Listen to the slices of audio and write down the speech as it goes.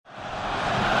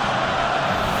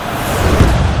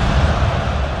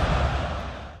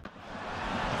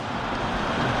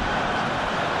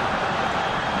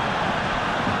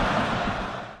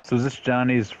So is this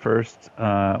Johnny's first,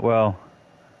 well,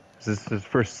 is this his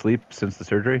first sleep since the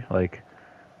surgery? Like,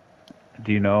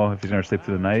 do you know if he's going to sleep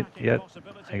through the night yet,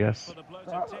 I guess?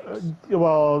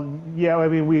 Well, yeah, I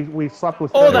mean, we slept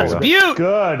with Oh, him. that's Butte!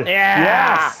 Good. Yeah!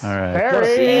 Yes! All right.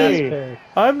 Perry!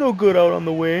 I'm no good out on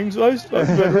the wings. I'm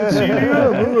better at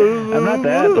CDM. I'm not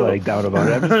that, like, down about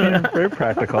it. I'm just being very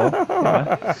practical.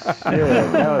 Yeah.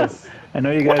 Yeah, that was... I know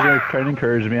you guys are trying to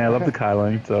encourage me. I love the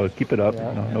coddling, so keep it up.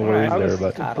 Yeah. No worries That there, was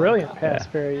but... a brilliant pass,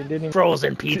 Perry. You didn't even...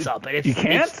 Frozen pizza, but it's, You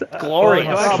can't? it's glorious.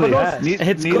 Oh, actually,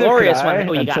 It's neither glorious could I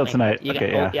when you until got me. tonight. You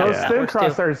Okay, got, yeah. Those that thin works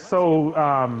crusts too. are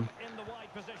so,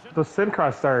 those thin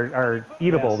crusts are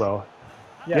eatable, though.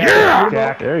 Yeah!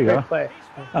 Jack. There you go. Great play.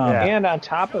 Yeah. And on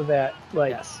top of that,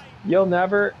 like, you'll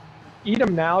never eat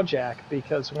them now, Jack,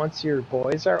 because once your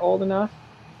boys are old enough,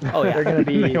 Oh yeah, they're gonna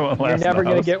be. They won't You're last in never the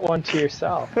gonna house. get one to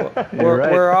yourself.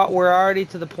 we're already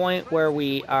to the point where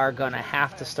we are gonna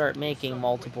have to start making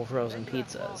multiple frozen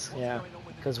pizzas. Yeah.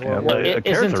 Because carrot's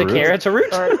isn't a a root. carrot a root?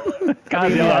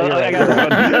 God, I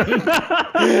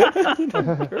got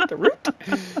The root.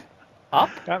 Up.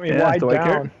 Got me Yeah, wide the white down.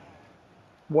 carrot.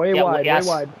 Way Yeah, wide. yes. Way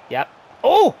wide. Yep.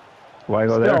 Oh. Why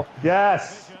go Still. there?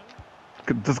 Yes!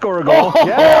 To score a goal. Oh,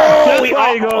 Yeah, that's that's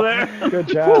why you go there. Good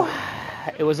job.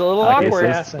 It was a little Okay,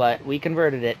 awkward, so- but we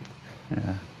converted it.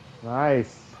 Yeah.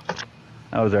 Nice.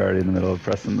 I was already in the middle of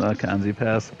pressing the Kanzi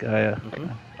pass guy.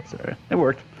 Sorry. It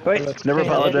worked. Wait, Let's never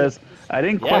cancel. apologize. I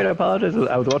didn't quite Yeah. apologize.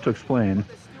 I was about to explain.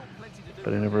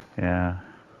 But I never... Yeah.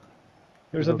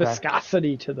 There's a Okay.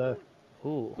 viscosity to the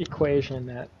Ooh. equation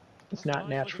that is not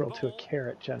natural to a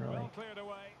carrot generally.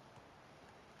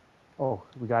 Oh,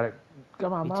 we got it.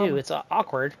 Come on, Me Mom. too. It's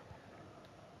awkward.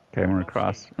 Okay, I'm going to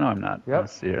cross. No, I'm not. Yep.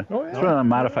 Let's see here. Oh, It's yeah. running a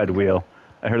modified wheel.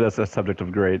 I heard that's a subject of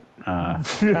great...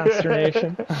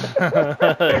 Consternation.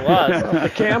 It was.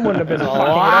 The cam wouldn't have been There's a fucking it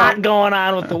lot up. going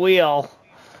on with the wheel.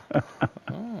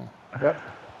 Yep.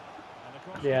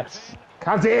 Yes.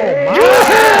 Kanzi!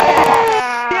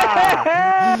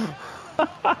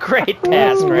 Great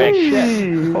pass,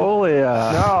 Greg. Holy...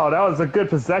 No, that was a good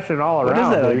possession all what is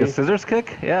around. that? Like baby. a scissors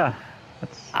kick? Yeah.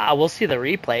 That's... We'll see the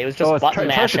replay. It was just Oh, it's button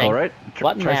mashing. tricycle, right?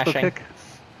 Button Tricycle mashing. kick?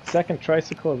 Second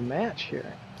tricycle of the match here.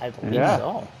 I believe Yeah.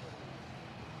 so.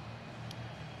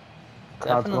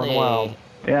 Crowd's going Definitely. wild.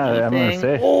 Yeah, I'm going to anything-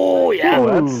 say. Oh yeah. Ooh,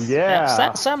 that's-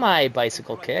 yeah. Semi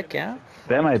bicycle kick. Yeah.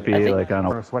 That might be I think- like on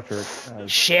On a... a sweatshirt.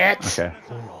 Shit. Okay.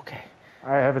 Ooh, okay.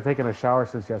 I haven't taken a shower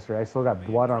since yesterday. I still got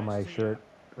blood on my shirt.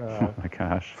 Oh my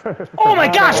gosh. Oh my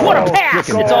gosh! What a pass!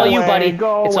 Go It's all you, away, buddy.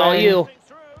 go It's all away. you.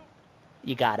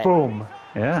 You got it. Boom.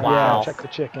 Yeah. Wow. Check the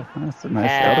chicken. That's a nice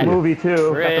And- The W. movie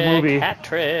too. Got the movie. Hat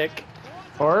trick.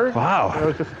 Or Wow. it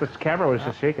was just the camera was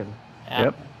just shaking. Yeah.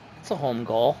 Yep. It's a home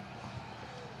goal.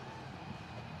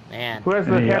 Man. Who has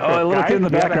the Yeah. hat trick? Oh, a little Guy? kid in the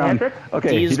You have a hat background. trick?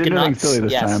 Okay, he These did nothing nuts. silly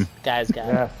this yes. time. Guys got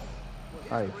it. Yes.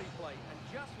 Nice.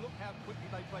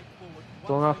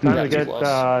 Still enough Got time to too get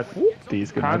close.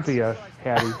 These good nuts. Kanzi a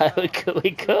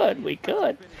caddy. we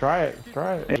could. Try it.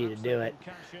 Try it. Need to do it.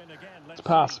 It's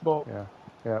possible. Yeah.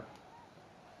 Yeah.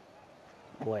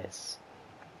 Boys.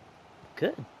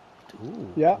 Good. Ooh.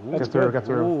 Yeah, Ooh. that's Get through. good. Get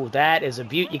through. Ooh, that is a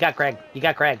beaut. You got Greg. You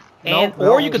got Greg. No, And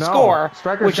or you no, could no. score,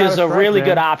 Striker's which gotta is a strike, really man.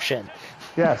 good option.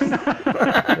 Yes.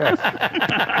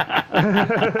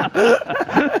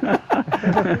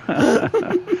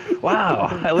 Wow,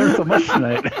 I learned so much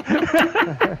tonight.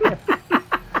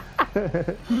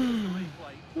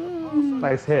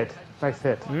 Nice hit. Nice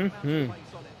hit. Mm-hmm.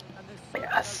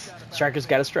 Yes. Striker's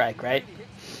got a strike, right?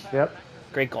 Yep.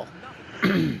 Great goal.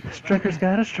 Striker's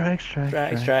got a strike.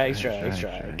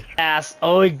 Strike. Ass.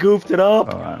 Oh, he goofed it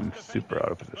up. Oh, I'm super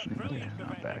out of position. Okay,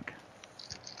 now I'm back.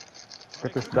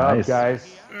 Get this dub, Nice.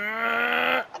 guys.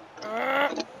 Come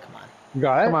on. You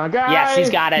got it? Come on, guys. Yes, he's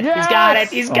got it. Yes! He's got it.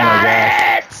 He's Oh my got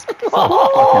gosh. it.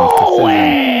 Oh,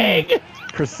 Wang.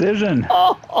 Precision.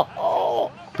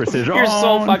 Oh, Precision. you're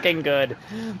so fucking good.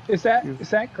 Is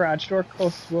that garage door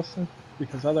close, Wilson?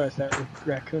 Because otherwise that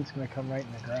raccoon's gonna come right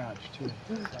in the garage too.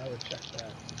 So I would check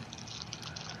that.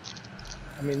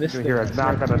 I mean, this You thing hear a is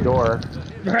knock like- on the door.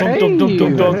 Hey!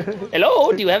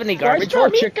 Hello, do you have any garbage for Garage door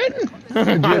me? chicken?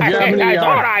 I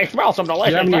thought I smell some Do you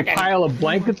delicious have any chicken. pile of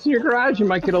blankets in your garage? You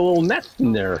might get a little nest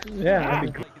in there. Yeah,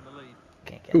 that'd be cool.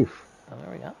 Can't get it. Oof. Oh,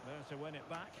 there we go.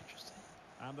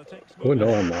 Oh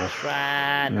no, I'm lost.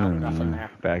 Try. No, nothing there.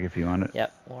 Back if you want it.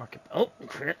 Yep, work it. Oh,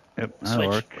 Yep, that'll switch.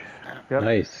 work. Yep.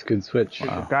 Nice, good switch.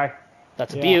 Wow. Guy.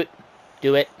 That's a Yeah. beaut.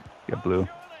 Do it. Get blue.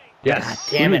 Yes.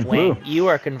 Damn it, Ooh, blue. Wayne. You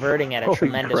are converting at a Holy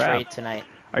tremendous crap. rate tonight.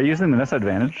 Are you using the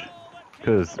disadvantage?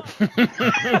 Because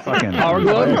fucking Power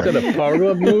glove instead of power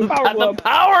glove move. The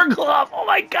power glove. Oh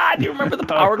my God! Do you remember the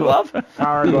power glove?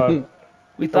 Power glove.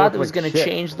 We thought it look was like going to shit.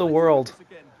 change the world.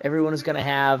 Everyone is going to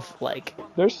have, like...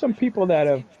 There's some people that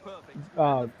have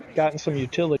gotten some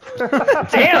utility.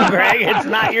 Damn, Greg, it's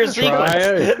not your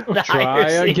sequence. Not Try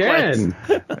your sequence. again.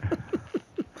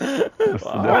 What's the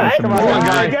All difference right. in Come on, the-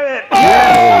 guy, get it!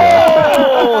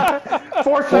 Oh!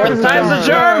 Fourth Fourth time's the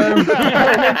charm!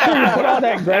 Make sure you put all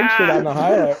that Greg shit on the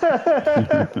highlight.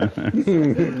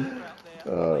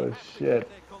 Oh shit!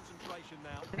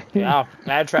 Yeah,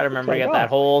 I try to remember to get that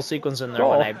whole sequence in there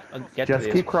when I get to Just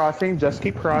these. keep crossing. Just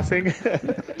keep crossing.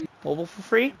 Mobile for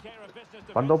free?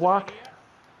 Bundle block.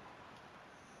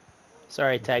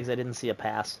 Sorry, Tags, I didn't see a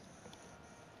pass.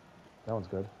 That one's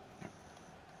good.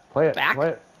 Play it. Back. Play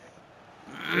it.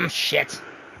 Shit.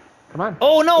 Come on.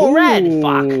 Oh, no, red! Ooh.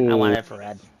 Fuck, I wanted it for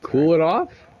red. Cool it off.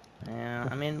 Yeah,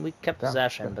 I mean, we kept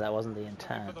possession, but that wasn't the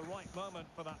intent.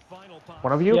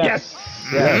 One of you. Yes.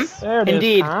 Yes. There it is,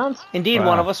 Indeed. Hans. Indeed, Wow.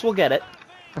 one of us will get it.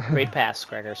 Great pass,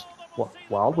 Gregors.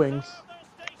 Wild Wings.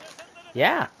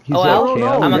 Yeah. He's Oh, well, up no,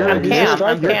 I'm you're- Cam.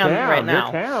 I'm You're Cam Cam, right you're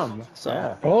now. Cam. So.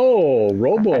 Yeah. Oh,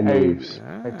 robo moves.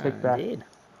 I take back Indeed.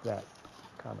 that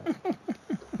comment.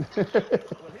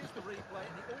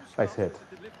 Nice hit.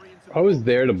 I was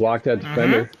there to block that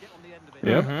defender.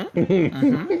 Yep.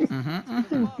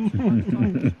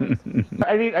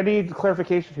 I need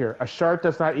clarification here. A shart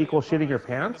does not equal shitting your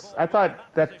pants. I thought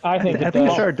that. I think I it think a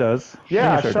does. shard does.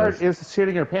 Yeah, I a think shart does. is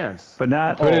shitting your pants. But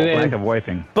not Put it in. lack of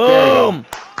wiping. Boom!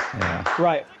 Yeah.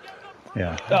 Right.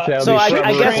 Yeah. So I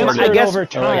guess over I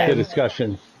time. like the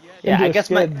discussion. Yeah, into I a guess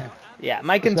skid.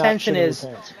 my contention shitting your is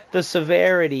pants. the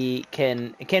severity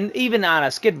can even on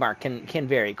a skid mark can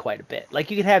vary quite a bit.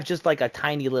 Like you could have just like a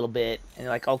tiny little bit, and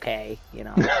you're like, okay, you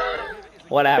know,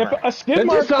 whatever. If a skid That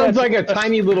mark just sounds that's- like a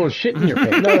tiny little shit in your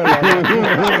pants.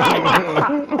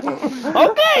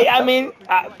 Okay, I mean,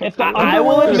 I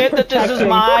will admit that this is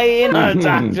my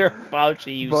Dr.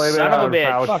 Fauci, you Blame it son of a on bitch.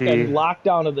 Fauci. fucking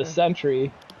lockdown of the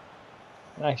century.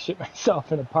 And I shit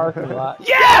myself in a parking lot.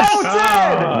 Yes!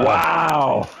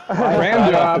 Wow. Cram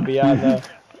To job. be on the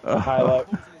highlight.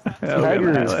 That'll be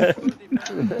a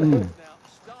highlight.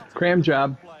 Cram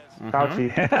job. Fauci.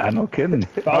 Yeah, no kidding.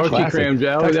 Fauci Classic. cram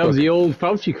job. That was the old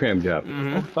Fauci cram job.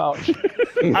 Fauci.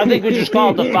 I think we just call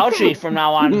it the Fauci from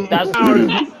now on. That's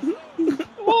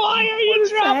Why are you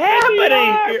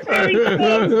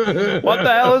happening. What the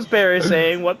hell is Barry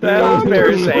saying? What the hell is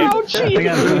Barry saying? I think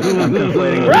I'm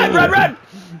conflating. Red, red, red!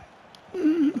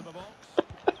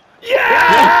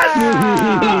 Yes!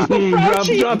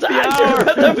 Drop the hour.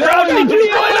 The Fauci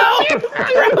 2.0!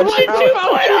 Fauci 2.0!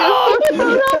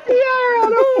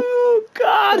 Oh,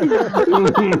 God!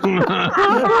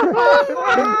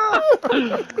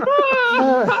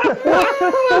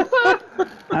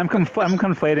 I'm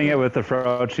conflating it with the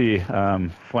Fauci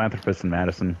philanthropist in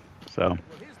Madison. So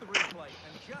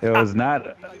it was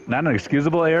not an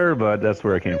excusable error, but that's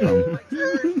where it came from.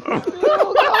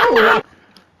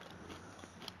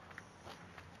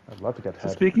 I'd love to get So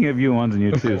head. speaking of U1s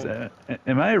and U2s,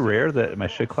 am I rare that my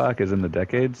shit clock is in the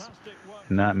decades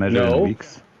and not measured No. in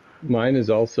weeks? Mine is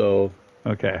also.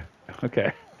 Okay.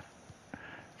 Okay.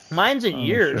 Mine's in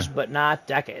years, sure. but not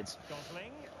decades.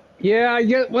 Yeah, I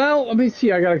get. Well, let me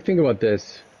see. I gotta think about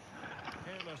this.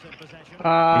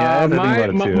 I had to think about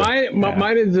it too.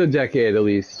 Mine is a decade at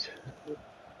least.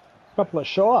 couple of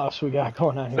show-offs we got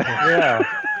going on here. Yeah.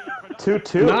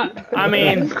 2-2. Not. I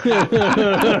mean,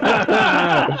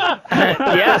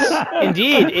 yes,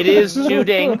 indeed, it is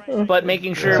shooting, but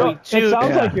making sure So, we it shoot.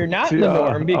 sounds like you're not in the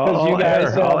norm because you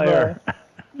guys all have. air.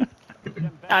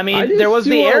 I mean, I just there was do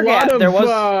the a air lot gap. of,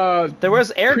 There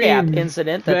was air gap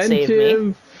incident that saved me.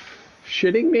 preventive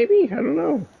shitting, maybe. I don't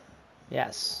know.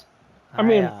 Yes. I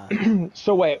mean,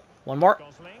 so wait. one more.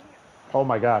 Oh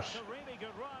my gosh.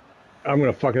 I'm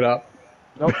gonna fuck it up.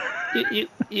 Nope.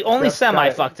 You only Yep, got semi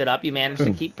it. fucked it up. You managed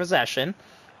to keep possession.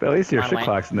 But at least your Come on, shit Wayne.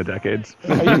 clock's in the decades.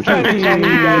 Are you trying to tell me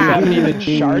you guys haven't even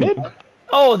sharded?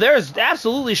 Oh, there's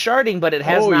absolutely sharding, but it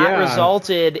has Oh, not yeah.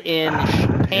 resulted in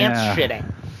pants Yeah. shitting.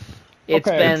 It's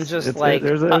Okay. been just It's- like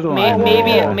there's a line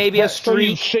maybe there. maybe a So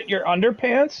you streak. shit your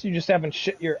underpants? You just haven't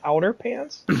shit your outer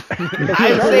pants? I'd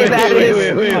say that wait,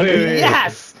 is wait.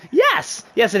 yes.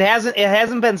 It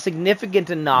hasn't been significant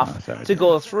enough sorry. to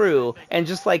go through, and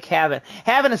just like having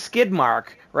a skid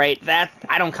mark, right? That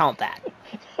I don't count that.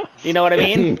 You know what I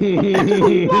mean?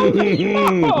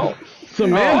 Oh,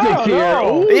 Semantics here.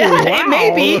 no. Ooh, Yeah, wow. it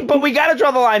may be, but we got to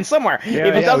draw the line somewhere. Yeah,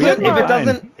 if it yeah, we doesn't, got if it the line.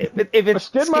 doesn't, if a it's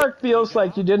skid mark feels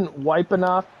like you didn't wipe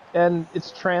enough, and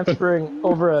it's transferring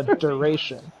over a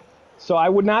duration. So I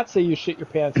would not say you shit your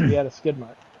pants if you had a skid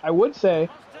mark. I would say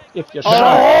if you shit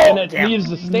and it damn.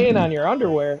 leaves a stain on your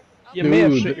underwear, You may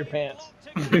have Dude. shit your pants.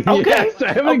 Yes,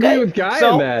 I would agree with Guy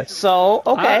on that. So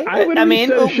okay, I would set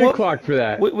a shit clock for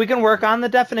that. we can work on the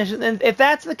definition, and if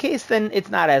that's the case, then it's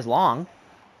not as long.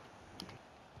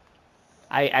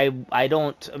 I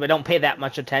don't pay that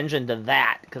much attention to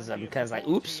that because like,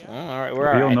 oops, all right, we're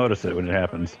all You'll right. notice it when it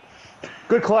happens.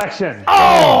 Good collection.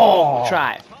 Oh,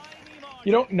 try.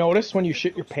 You don't notice when you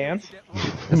shit your pants?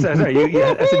 Sorry,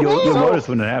 I said you'll notice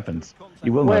when it happens.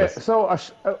 You will Wait, notice. so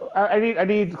I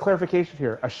need clarification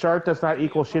here. A shart does not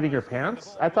equal shitting your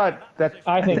pants? I thought that.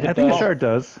 I think I it think a does. shart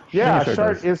does. Yeah, I a think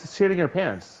shart does. is shitting your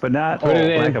pants. But not Put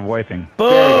it in. lack of wiping.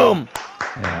 Boom.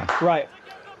 Yeah, Right.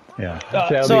 yeah.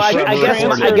 So I guess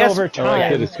over I time.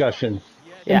 like the discussion.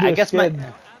 Yeah, into I a guess skid.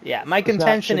 my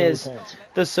contention shitting your is pants.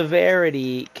 the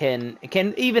severity can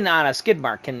even on a skid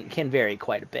mark can vary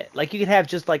quite a bit. Like you could have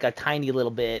just like a tiny little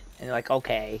bit, and you're like,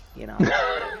 okay,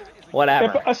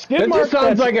 whatever. If a skid That mark just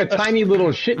sounds that's- like a tiny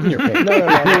little shit in your pants.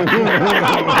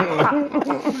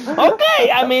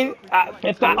 Okay, I mean,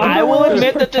 I will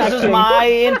admit that this is my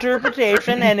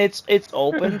interpretation, and it's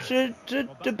open to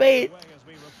debate.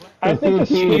 I think a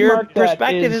skid Your mark that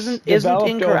perspective is isn't developed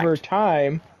incorrect. over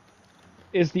time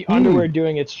is the underwear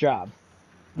doing its job.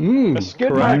 A skid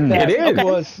correct. mark that It is.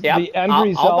 was Yep, the end I'll buy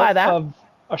result that. of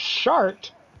a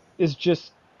shart is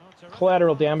just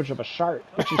collateral damage of a shart,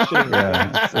 which is shitting your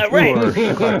pants. Yeah, it's Right.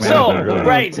 poor clock So management, really.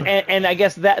 right, and I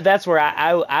guess that's where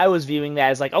I was viewing that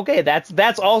as like, okay,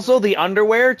 that's also the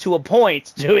underwear to a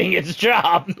point doing its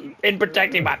job in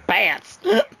protecting my pants.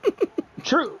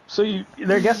 True. So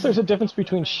I guess there's a difference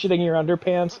between shitting your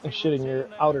underpants and shitting your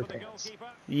outer pants.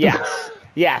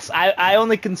 Yes. I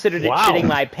only considered it Wow. shitting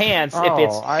my pants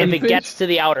if it gets to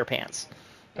the outer pants.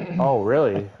 Oh,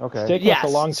 really? Okay. It's taken Yes, us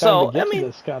a long time so, to get I mean, to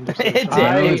this conversation. it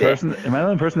did. Am I the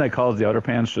only person that calls the outer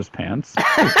pants just pants?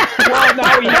 Well,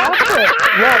 now we have to.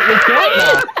 Well, we can't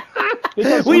now.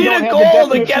 Because We don't need a have the goal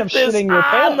to definition get of this shitting your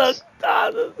on pants.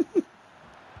 the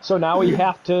So now we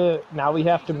have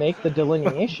to make the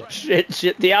delineation.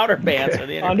 shit the outer pants or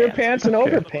the inner pants. Underpants and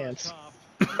overpants.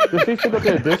 This needs to go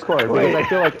to the Discord because I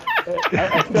feel like you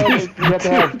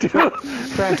have to have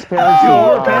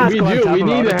transparency. We do. We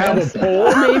need to have a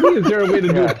poll, maybe? Is there a way to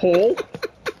do a poll?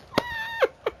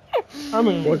 I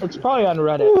mean, it's probably on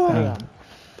Reddit. Hang on.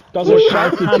 Does a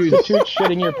shark constitute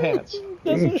shitting your pants? I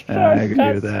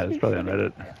agree with that. It's probably on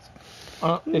Reddit.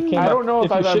 It came I don't know if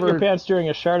you I've shit your ever- pants during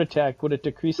a shark attack, would it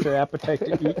decrease their appetite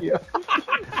to eat you?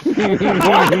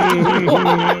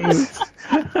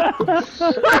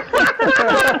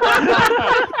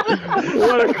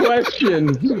 What a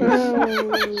question.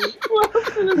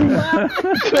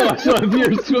 So if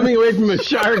you're swimming away from a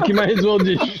shark, you might as well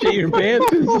just shit your pants.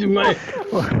 You might.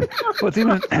 What's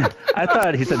even? I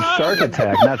thought he said shark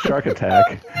attack, not shark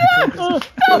attack.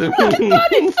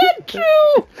 He said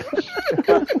true.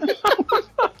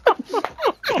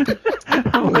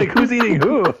 I'm like, who's eating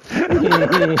who?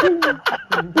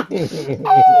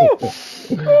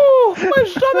 Oh, my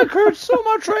stomach hurts so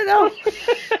much right now.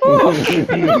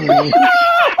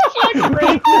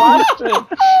 Great question.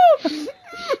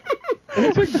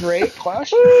 It's a great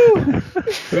question.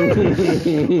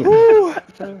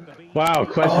 Wow,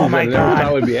 questions Oh my I never God.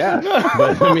 thought would be asked.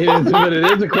 But I mean,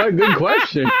 it is a quite good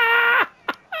question.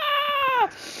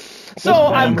 So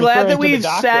I'm glad that referring to the we've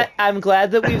doctor. set. I'm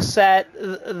glad that we've set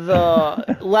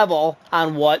the level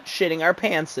on what shitting our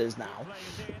pants is now.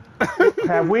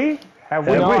 Have we? Have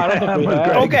we? No, I don't think we Greg.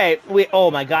 have. Okay, oh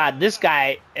my God, this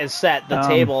guy has set the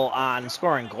table on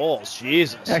scoring goals.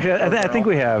 Jesus. Actually, I think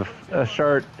we have. A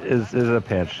shart is a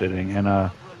pants shitting, and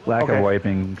a lack Okay. of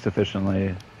wiping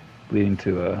sufficiently leading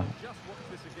to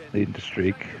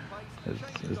streak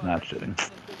is not shitting.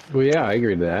 Well, yeah, I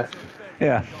agree to that.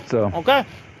 Yeah, so Okay.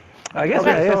 I guess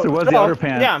Okay, there was the so, outer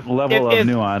pant yeah, level if- of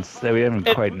nuance that we haven't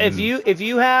quite. If you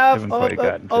have haven't quite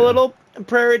gotten a to. little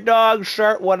prairie dog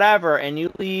shirt, whatever, and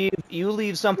you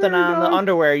leave something on the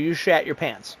underwear, you shat your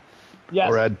pants.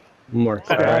 Yes. Red. More.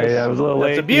 Sorry, I was a little That's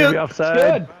late. a beaut. Maybe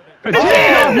offside. Good.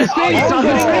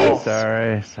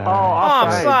 Sorry. Oh,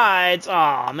 offside. Offsides.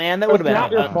 Oh man, that would have Not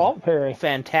been your fault, Perry.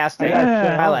 fantastic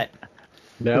Yeah. highlight.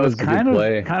 That It was was a kind good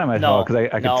of play. my No, fault because I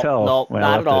could no, tell. no, when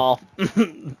I not left at all.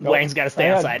 Wang's got to stay I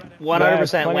had- outside. I had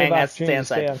 100% plenty Wang of has to stay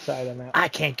opportunity to outside. on that. I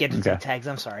can't get into Okay. tags.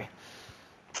 I'm sorry.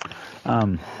 It's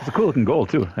a cool looking goal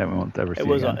too. I haven't ever seen It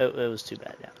was again. it was too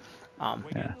bad. Yeah.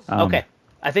 Yeah. Okay.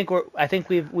 I think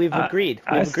we've agreed.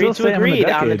 I We've still agreed say to I'm in the agreed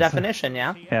on the decades. definition.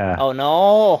 Yeah. Yeah. Oh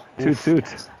no. Toot toot.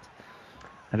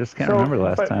 I just can't remember the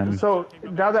last time. So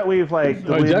now that we've like I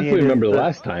definitely delineated remember the the-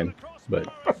 last time, but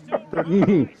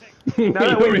Now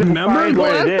that we remember defined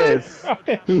what it is.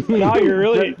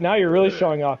 Now you're really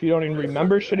showing off. You don't even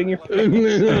remember shitting your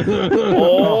pants.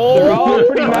 Oh, They're all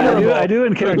pretty I memorable. do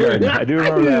in kindergarten. I do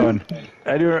remember that one.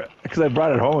 I do because I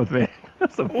brought it home with me.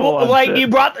 That's a full-on like shit. you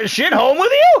brought the shit home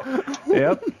with you?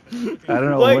 Yep. I don't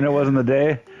know Like- when it was in the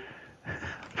day,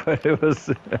 but it was.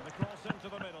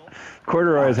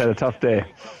 Corduroys had a tough day.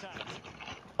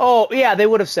 Oh yeah, they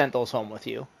would have sent those home with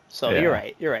you. So Yeah. you're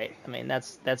right. You're right. I mean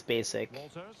that's basic.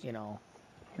 You know,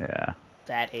 Yeah.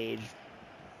 that age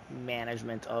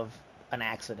management of an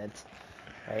accident.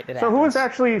 Right. It So who has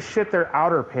happens. actually shit their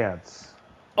outer pants?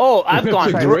 Oh, I've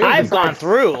gone That's through. great. I've gone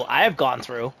through. I have gone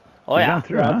through. Oh You've yeah. gone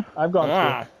through, huh? I've gone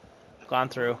through. Gone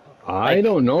through. I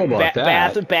don't know about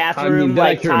that. Bathroom, I mean, that I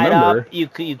like can tied remember. up. You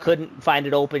couldn't find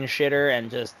it open shitter and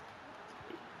just.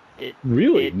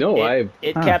 Really?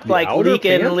 It kept The like outer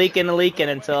leaking pants?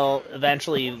 until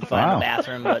eventually you find Wow. the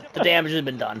bathroom, but the damage has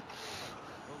been done.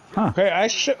 Okay, I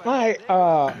shit my.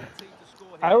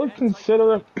 I would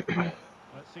consider.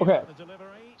 Okay,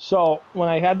 so when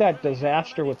I had that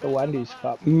disaster with the Wendy's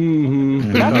cup,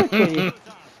 Mm-hmm. technically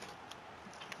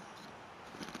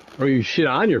Or you shit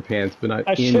on your pants, but not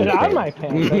I in shit your on pants. my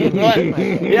pants. I didn't What? shit my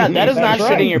pants. Yeah, that is not That's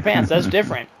shitting right. your pants. That's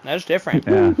different. That's different.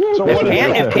 Yeah. So If, what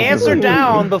is if that? pants are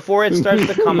down before it starts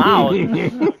to come out,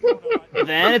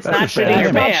 then it's not That's shitting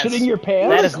your That's not pants. shitting your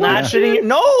pants? That is not Yeah. shitting your...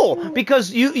 No!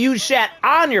 Because you shat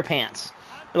on your pants.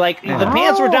 Like, the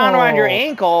pants were down around your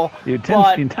ankle,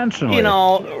 but, Intentionally. you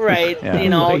know, right, Yeah. you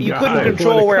know, Oh my you God, couldn't what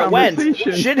control a where it went.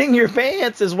 conversation. Shitting your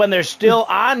pants is when they're still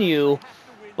on you,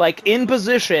 like, in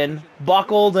position,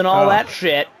 buckled and all that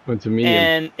shit, It's a medium.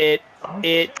 and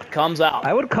it comes out.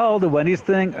 I would call the Wendy's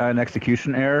thing an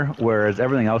execution error, whereas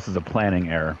everything else is a planning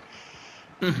error.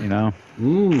 You know?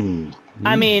 Mm.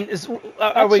 I mean, is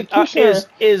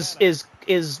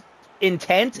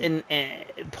intent and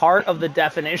part of the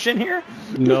definition here?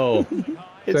 No.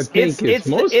 I think it's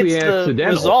mostly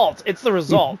accidental. result. It's the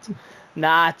result,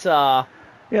 not. Yeah,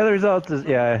 the result is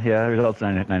the result's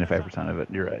 95% of it.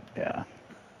 You're right. Yeah,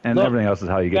 and Look, everything else is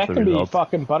how you get That to the can be results.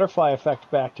 fucking butterfly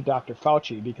effect back to Dr.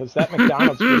 Fauci because that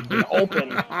McDonald's would have been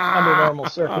open under normal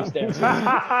circumstances.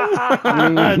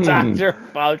 Dr.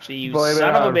 Fauci, you Blame it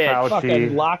son of a on bitch. Fauci. Fucking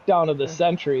lockdown of the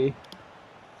century.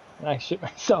 And I shit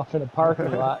myself in a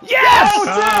parking lot. Yes!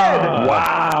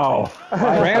 Wow. Cram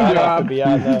That has to job. be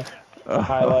on the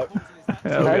highlight.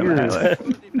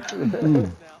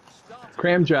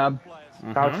 Cram job.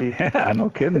 Fauci. Yeah, no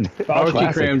kidding. Fauci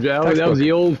Classic. cram job. That was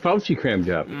the old Fauci cram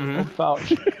job.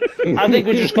 Fauci. I think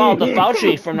we just call it the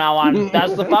Fauci from now on.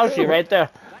 That's the Fauci right there.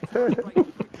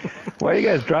 Why are you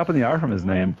guys dropping the R from his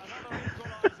name?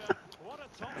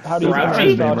 How do you Fauci? pronounce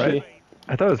Name, Fauci? right?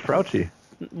 I thought it was Fauci.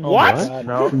 What? God.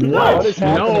 No, What is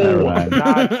happening? Never No. mind.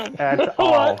 not at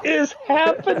all. What is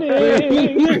happening?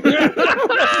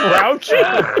 Fauci?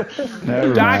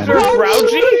 Never Dr. mind. What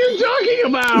Fauci? are you talking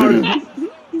about?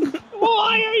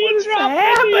 Why are you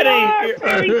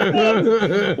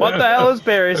happening? What the hell is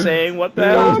Barry saying? What the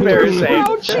hell is Barry saying?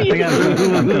 I think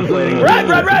I'm conflating.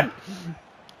 Red!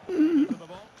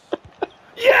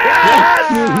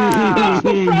 Yes!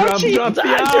 Drop the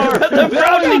R. The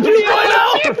Fauci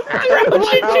 2.0!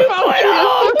 Fauci 2.0!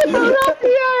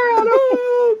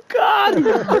 Oh, God!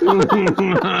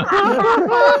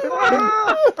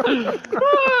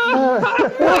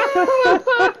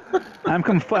 I'm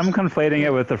conflating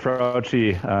it with the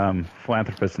Fauci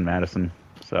philanthropist in Madison.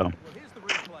 So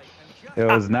it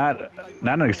was not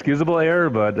an excusable error,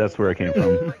 but that's where it came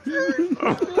from.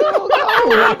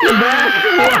 Walking back.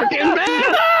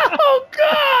 Oh,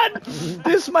 God!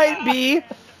 This might be...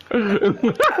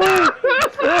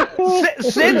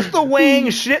 Since the Wang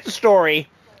shit story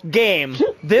game,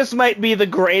 this might be the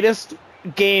greatest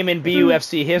game in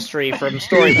BUFC history from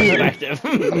story perspective.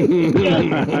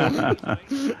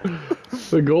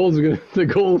 The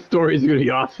goal story is gonna be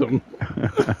awesome.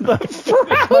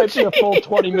 Might be a full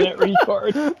 20-minute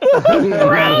record.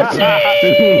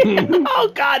 Oh,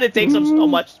 God, it takes up so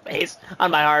much space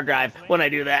on my hard drive when I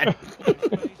do that.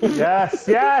 Yes,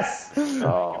 yes.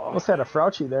 Almost had a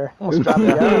Fauci there. Almost dropped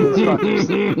the R on these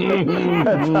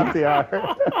fuckers. Not the R.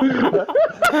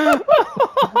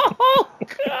 Oh,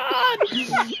 God.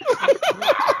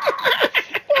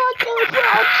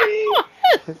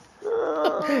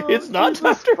 It's not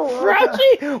Dr.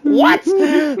 Fauci. What?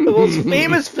 The most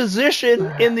famous physician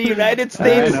in the United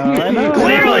States, I know.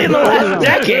 clearly in the last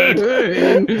decade,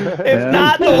 if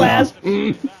not the last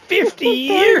 50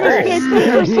 years.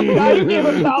 Some guy who gave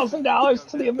 $1,000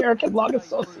 to the American Lung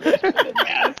Association.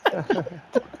 Yes.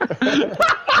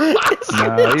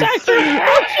 No, he's- Dr.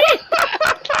 Fauci.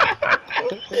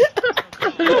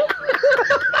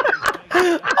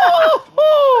 Oh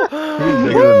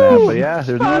Yeah,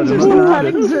 there's Fonzie's there's nothing around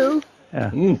petting it. zoo. Yeah.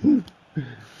 The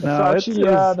No, it's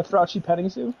Frauchi petting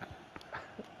zoo.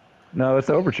 no, it's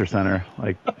the Overture Center.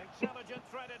 Like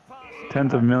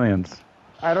tens of millions.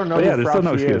 I don't know But who yeah, there's still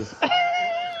no Fauci excuse. is.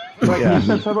 Like, Yeah.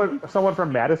 you said someone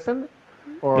from Madison?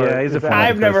 Or Yeah, he's a is that- fan.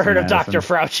 I've never heard of Madison. Dr.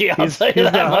 Fauci. I'll He's tell you the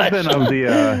that much. husband of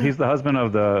the he's the husband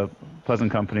of the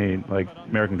Pleasant Company, like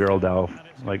American Girl doll,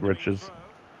 like riches.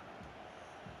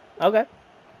 Okay.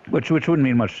 Which wouldn't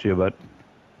mean much to you, but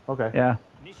Okay. yeah.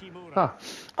 Huh.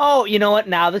 Oh, you know what?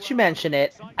 Now that you mention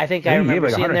it, I think I He remember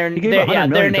gave like seeing their he gave their, 100 yeah,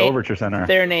 million their to name, Overture Center.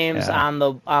 their names Yeah.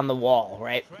 on the wall,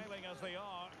 right?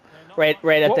 Right at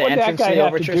What the would that entrance guy to the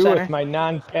have to Overture do Center. with my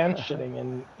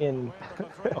non-pensioning in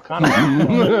O'Connell?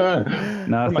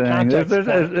 Nothing. context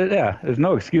There's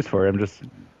no excuse for it. I'm just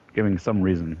giving some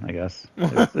reason, I guess.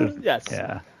 Yes.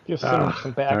 Yeah. Give some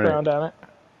background on it.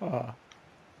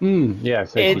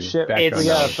 Yes, It- I see. it's- Background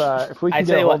Yeah, knowledge. if we I can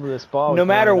tell get you a what, hold of this ball, we no can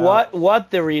matter find out.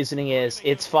 what the reasoning is,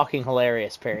 it's fucking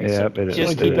hilarious, Perry. So Yep, it is.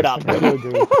 just It keep is. it up. I do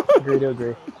agree. Agree to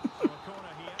agree.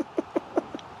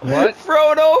 What?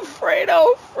 Frodo,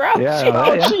 Fredo, Fauci. Yeah,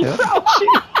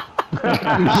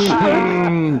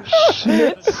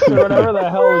 Schmitz, or whatever the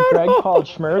hell Greg called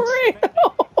Schmertz.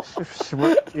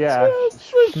 Yeah.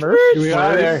 Schmertz? Get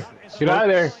out of there. Get out of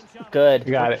there. Good.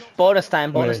 You got it. Bonus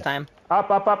time. Bonus Wait. time. Up.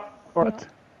 What?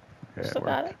 Okay, Still it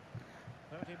got worked.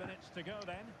 it.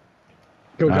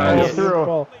 Go Nice. Go guys.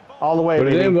 through. All the way, Put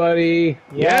it baby. in, buddy.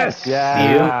 Yes.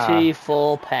 Yeah.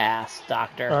 Beautiful pass,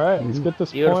 Doctor. All right, let's get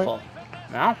this Beautiful. point.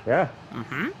 No? Yeah.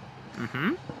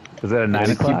 Is that at 9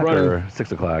 Just keep o'clock running. or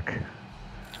 6 o'clock?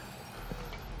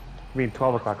 I mean,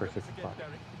 12 o'clock or 6 o'clock.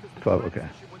 12. Okay.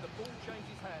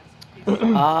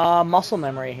 Muscle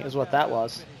memory is what that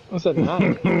was. What's that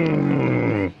nine?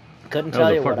 Couldn't That tell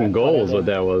was you a what fucking I goal is did. what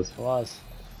that was. It was.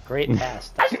 Great pass.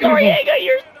 That's Noriega,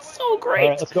 you're so All great.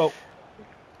 right, let's go.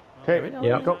 Okay.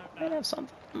 Yep. Go. Might have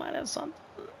something. Might have something.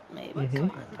 Maybe.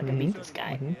 Come on. I can beat this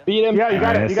guy. Beat him. Yeah, you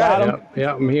got it. You got him. Yep,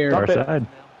 yep, I'm here. Far it. side.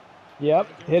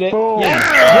 Yep, hit it. Boom. Yeah!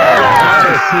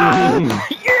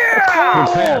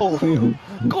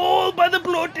 Goal by the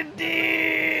bloated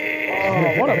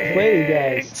dicks! Oh, what a play,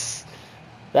 guys.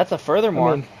 That's a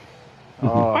furthermore. I mean,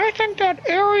 Oh. I think that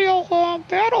aerial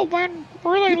battleman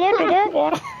really led to that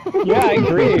one. Yeah, I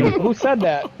agree. Who said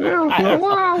that?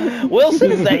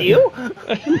 Wilson, is that you?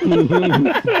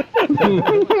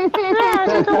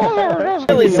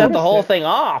 Really set the whole thing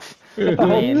off. I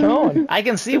mean, Tone. I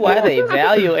can see why they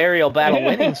value aerial battle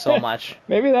winning so much.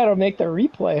 Maybe that'll make the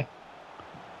replay.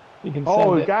 You can Oh,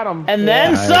 send we it. got him. And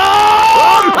then Nice.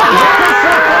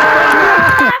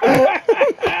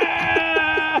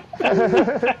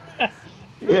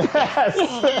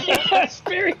 Yes,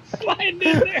 Barry sliding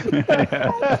in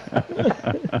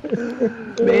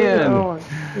Man.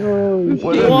 Was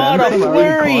What it a Nelson already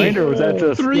flurry. coined, or was that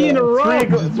just Three in a row.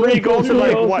 Three goals in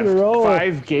like, goals what, in a row.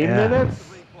 5 game Yeah. minutes?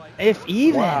 If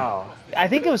even. Wow. I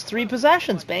think it was 3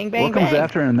 possessions. Bang, bang, What comes bang.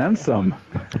 after and then some?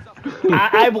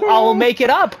 I'll make it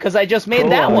up because I just made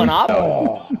that one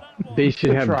up. They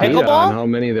should have Pickleball? data on how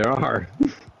many there are.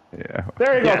 Yeah.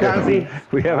 There you go, Conzi.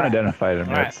 We haven't identified him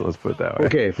yet, Alright. so let's put it that way.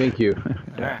 Okay, thank you.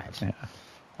 All right. Yeah.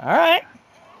 All right.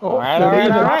 All right. The All right.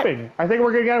 lead's All right. dropping. I think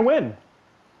we're going to get a win.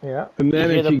 Yeah. And then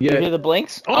You hear, if the, you you hear get the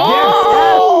blinks?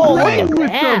 Oh, look yes! at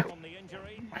that.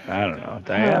 I don't know,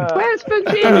 Diane. West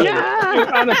Virginia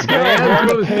On a scale of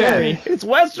 1 to Harry. It's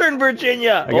Western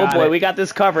Virginia. Oh got boy, it. we got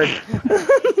this covered.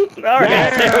 All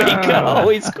right, there we go.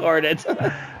 We scored it.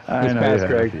 I know pass, you have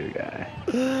Greg. a few, guy.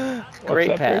 Great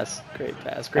that, Greg? pass. Great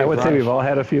pass. I Great would say rush. we've all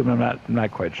had a few, but I'm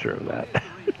not quite sure of that.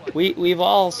 We've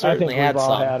all I think certainly we've had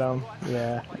all some. had them.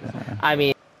 Yeah. I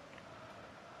mean,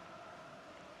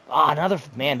 another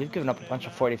man. We've given up a bunch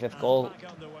of 45th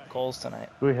goals tonight.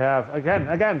 We have.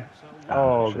 Again.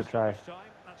 Oh, good try.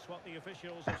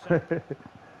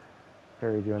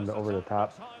 Perry doing the over the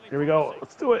top. Here we go.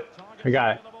 Let's do it. I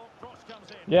got it.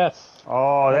 Yes.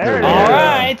 Oh, there it is. All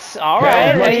right. All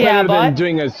right. Much Yeah, better than bud.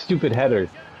 doing a stupid header.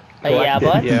 Yeah,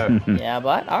 bud. Yeah, Yeah,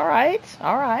 bud. All right.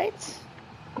 All right.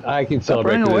 I can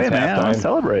celebrate Running because away, it's man. halftime.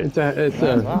 Celebrate. It's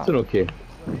an okay.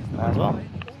 As well.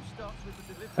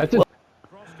 That's it.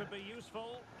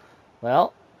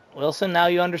 Well, Wilson, now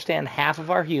you understand half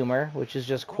of our humor, which is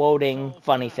just quoting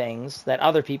funny things that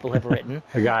other people have written.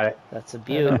 I got it. That's a I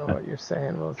beauty. don't know what you're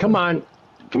saying, Wilson. Come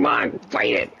on,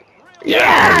 fight it.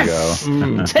 Yes! There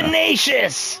you go.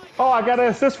 Tenacious! Oh, I got an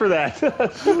assist for that. Shit. How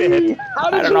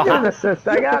I did don't you know get how- an assist?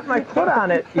 I got my foot on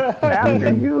it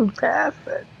after you passed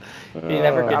it. You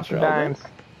never Drop the control it. dimes.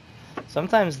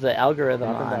 Sometimes the algorithm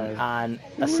Drop the dimes. on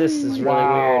assists is really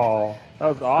weird. Wow. That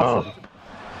was awesome.